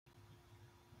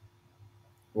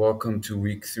Welcome to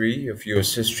week 3 of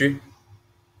US history.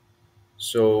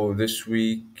 So, this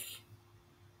week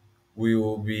we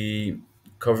will be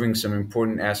covering some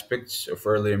important aspects of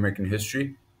early American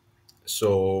history.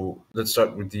 So, let's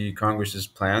start with the Congress's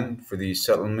plan for the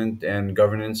settlement and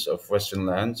governance of Western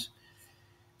lands.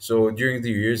 So, during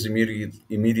the years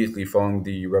immediately following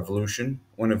the Revolution,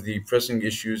 one of the pressing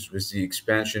issues was the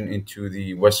expansion into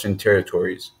the Western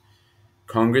territories.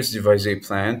 Congress devised a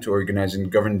plan to organize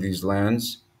and govern these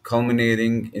lands,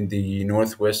 culminating in the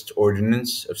Northwest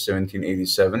Ordinance of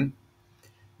 1787.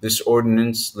 This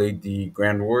ordinance laid the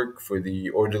groundwork for the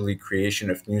orderly creation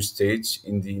of new states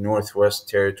in the Northwest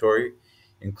Territory,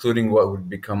 including what would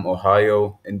become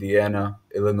Ohio, Indiana,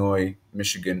 Illinois,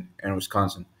 Michigan, and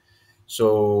Wisconsin.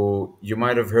 So you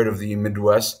might have heard of the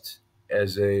Midwest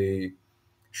as a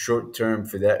short term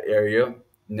for that area.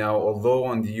 Now, although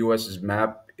on the US's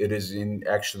map it is in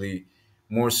actually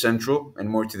more central and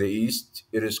more to the east,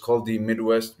 it is called the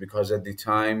Midwest because at the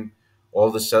time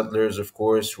all the settlers, of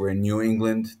course, were in New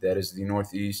England, that is the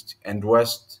Northeast, and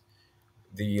West.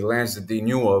 The lands that they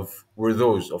knew of were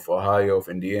those of Ohio, of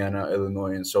Indiana,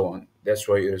 Illinois, and so on. That's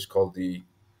why it is called the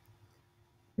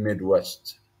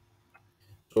Midwest.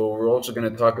 So we're also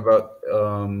going to talk about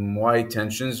why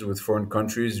tensions with foreign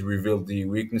countries revealed the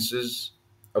weaknesses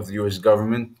of the U.S.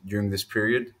 government during this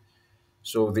period.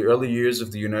 So the early years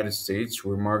of the United States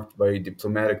were marked by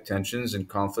diplomatic tensions and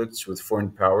conflicts with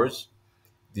foreign powers.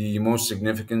 The most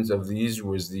significant of these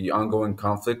was the ongoing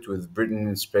conflict with Britain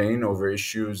and Spain over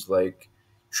issues like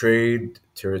trade,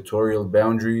 territorial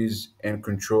boundaries, and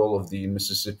control of the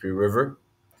Mississippi River.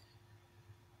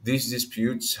 These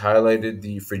disputes highlighted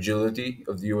the fragility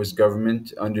of the US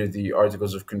government under the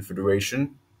Articles of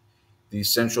Confederation. The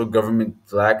central government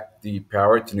lacked the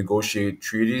power to negotiate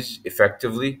treaties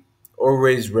effectively or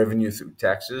raise revenue through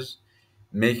taxes,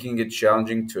 making it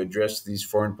challenging to address these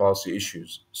foreign policy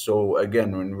issues. So,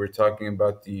 again, when we're talking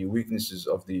about the weaknesses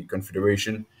of the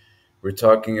Confederation, we're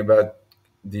talking about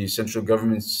the central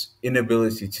government's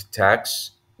inability to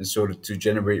tax and sort of to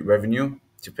generate revenue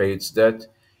to pay its debt,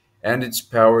 and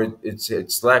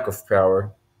its lack of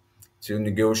power to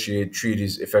negotiate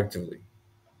treaties effectively.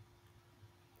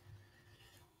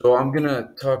 So I'm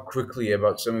gonna talk quickly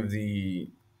about some of the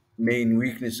main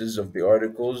weaknesses of the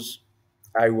articles.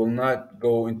 I will not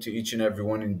go into each and every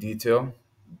one in detail,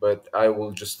 but I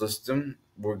will just list them.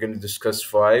 We're gonna discuss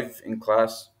five in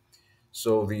class.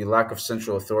 So the lack of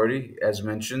central authority, as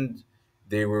mentioned,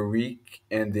 they were weak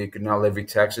and they could not levy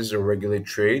taxes or regulate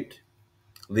trade,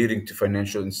 leading to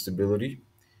financial instability.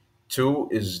 Two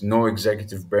is no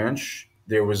executive branch.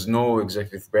 There was no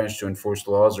executive branch to enforce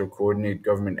laws or coordinate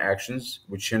government actions,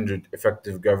 which hindered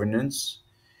effective governance.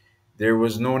 There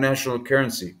was no national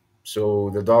currency,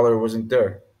 so the dollar wasn't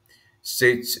there.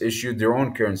 States issued their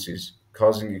own currencies,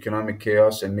 causing economic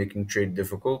chaos and making trade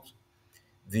difficult.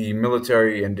 The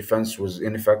military and defense was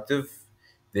ineffective.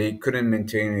 They couldn't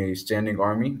maintain a standing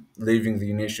army, leaving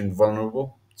the nation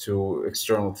vulnerable to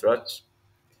external threats.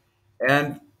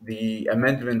 And the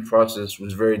amendment process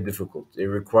was very difficult. It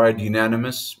required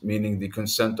unanimous, meaning the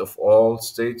consent of all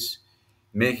states,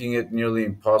 making it nearly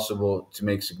impossible to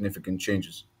make significant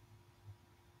changes.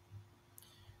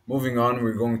 Moving on,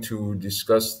 we're going to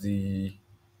discuss the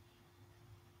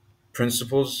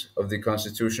principles of the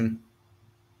Constitution.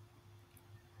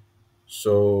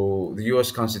 So, the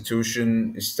US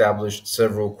Constitution established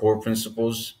several core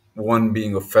principles, one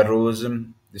being of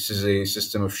federalism. This is a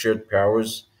system of shared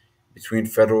powers between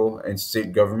federal and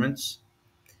state governments.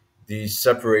 The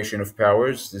separation of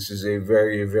powers. This is a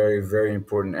very, very, very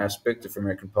important aspect of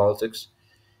American politics.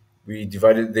 They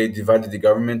divided the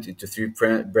government into three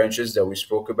branches that we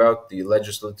spoke about: the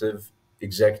legislative,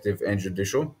 executive, and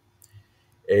judicial.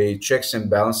 A checks and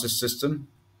balances system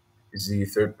is the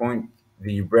third point.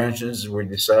 The branches were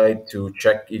decided to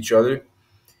check each other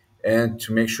and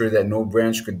to make sure that no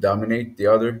branch could dominate the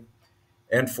other.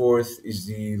 And fourth is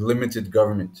the limited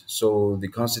government. So the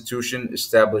Constitution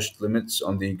established limits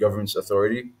on the government's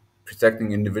authority,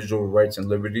 protecting individual rights and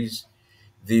liberties.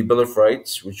 The Bill of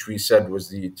Rights, which we said was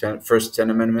the first 10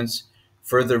 amendments,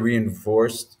 further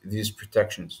reinforced these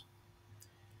protections.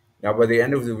 Now, by the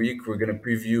end of the week, we're going to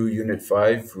preview Unit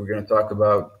 5. We're going to talk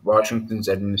about Washington's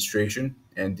administration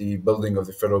and the building of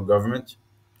the federal government.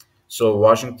 So,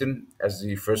 Washington, as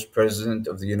the first president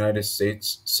of the United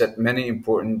States, set many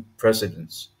important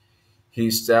precedents. He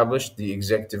established the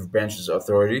executive branch's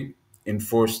authority,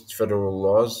 enforced federal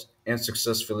laws, and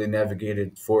successfully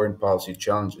navigated foreign policy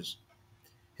challenges.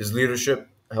 His leadership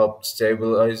helped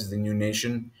stabilize the new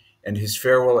nation, and his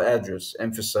farewell address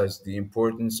emphasized the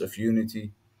importance of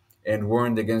unity and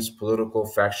warned against political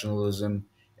factionalism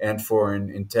and foreign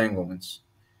entanglements.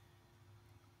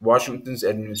 Washington's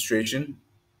administration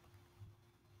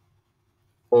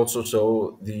also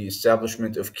saw the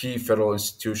establishment of key federal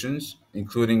institutions,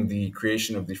 including the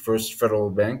creation of the first federal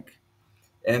bank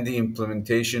and the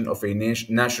implementation of a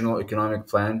national economic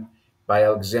plan by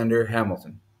Alexander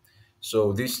Hamilton.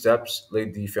 So these steps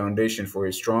laid the foundation for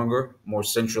a stronger, more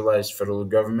centralized federal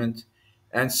government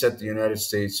and set the United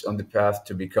States on the path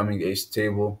to becoming a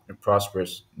stable and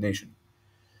prosperous nation.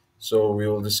 So we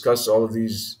will discuss all of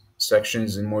these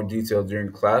sections in more detail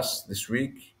during class this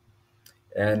week,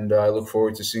 and I look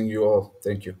forward to seeing you all.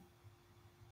 Thank you.